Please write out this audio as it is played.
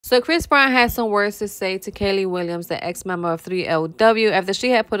So Chris Brown had some words to say to Kaylee Williams, the ex-member of 3LW, after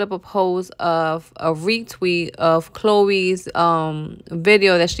she had put up a post of a retweet of Chloe's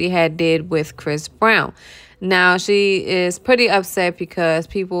video that she had did with Chris Brown. Now, she is pretty upset because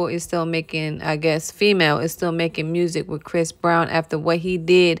people is still making, I guess, female is still making music with Chris Brown after what he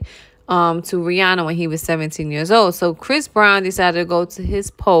did to Rihanna when he was 17 years old. So Chris Brown decided to go to his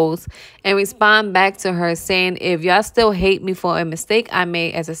post and respond back to her saying, if y'all still hate me for a mistake I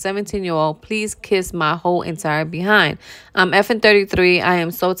made as a 17-year-old, please kiss my whole entire behind. I'm effing 33. I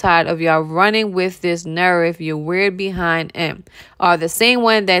am so tired of y'all running with this narrative you weird behind and are the same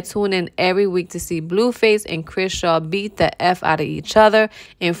one that tune in every week to see Blueface and Chrisean beat the F out of each other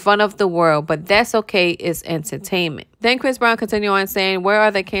in front of the world. But that's okay. It's entertainment. Then Chris Brown continued on saying, where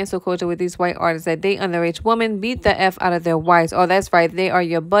are the cancel culture with these white artists that date underage women, beat the F out of their wives? Oh, that's right. They are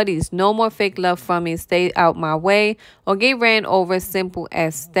your buddies. No more fake love from me. Stay out my way or get ran over. Simple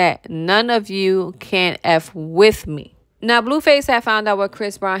as that. None of you can F with me. Now, Blueface had found out what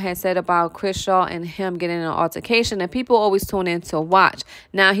Chris Brown had said about Chrisean and him getting in an altercation, and people always tune in to watch.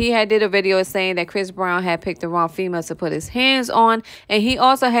 Now, he had did a video saying that Chris Brown had picked the wrong female to put his hands on, and he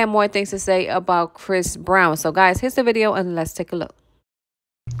also had more things to say about Chris Brown. So, guys, here's the video, and let's take a look.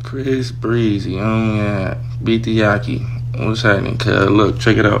 Chris Breezy, beat the Yaki. What's happening, cuz? Look,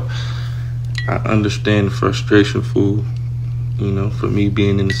 check it out. I understand the frustration, fool, for me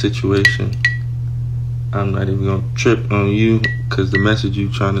being in the situation. I'm not even gonna trip on you because the message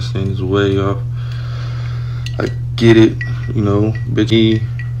you trying to send is way off. I get it, bitch.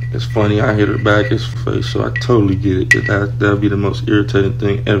 It's funny, I hit her back his face, so I totally get it. That'd be the most irritating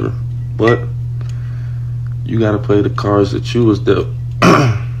thing ever. But you gotta play the cards that you was dealt.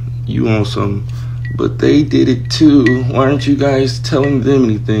 You on some, but they did it too. Why aren't you guys telling them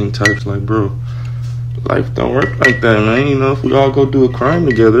anything? Types like, bro, life don't work like that, man. If we all go do a crime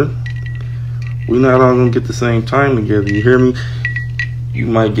together, we're not all gonna get the same time together, you hear me? You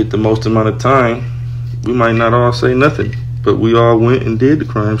might get the most amount of time. We might not all say nothing, but we all went and did the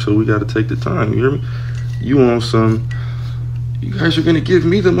crime, so we gotta take the time, you hear me? You on some, you guys are gonna give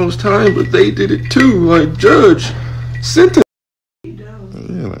me the most time, but they did it too, like, judge, sentence.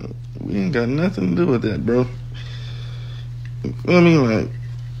 Yeah, like, we ain't got nothing to do with that, bro. You feel me? Like,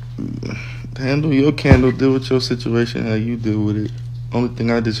 handle your candle, deal with your situation how you deal with it. Only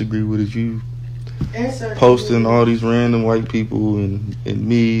thing I disagree with is you posting all these random white people and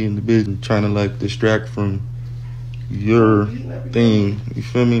me and the business trying to like distract from your thing. You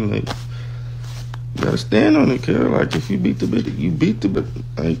feel me? Like, you gotta stand on it, kid. Like, if you beat the bitch, you beat the bitch.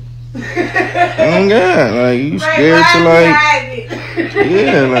 Like, oh God, like, you scared to like,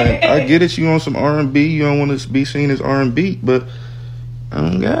 yeah, like, I get it. You on some R&B, you don't want to be seen as R&B, but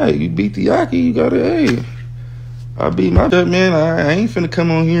oh God, you beat the Yaki, you gotta, hey, I beat my dad, man. I ain't finna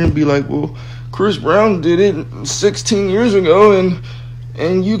come on here and be like, well, Chris Brown did it 16 years ago,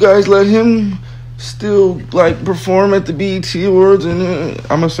 and you guys let him still like perform at the BET Awards, and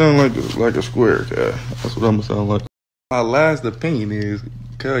I'ma sound like a square, guy. That's what I'ma sound like. My last opinion is,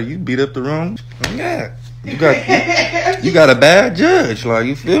 cuz you beat up the wrong. Yeah, you got a bad judge. Like,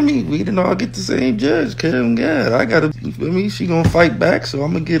 you feel me? We didn't all get the same judge. Cuz God, I gotta. You feel me? She gonna fight back, so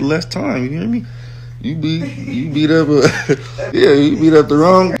I'm gonna get less time. You hear me? You beat up yeah, you beat up the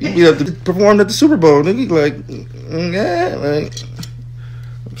wrong, you beat up the performed at the Super Bowl, nigga. Like, yeah, like,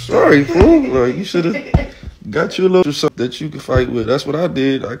 I'm sorry, fool. Like, you should have got you a little something that you could fight with. That's what I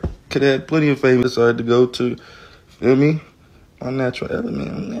did. I could have had plenty of favors. I had to go to, feel me? My natural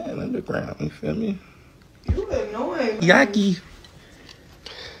element, man, underground. You feel me? You annoying. Yaki.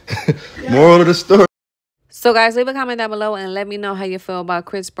 Moral of the story. So, guys, leave a comment down below and let me know how you feel about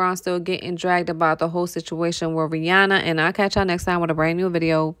Chris Brown still getting dragged about the whole situation with Rihanna. And I'll catch y'all next time with a brand new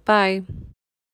video. Bye.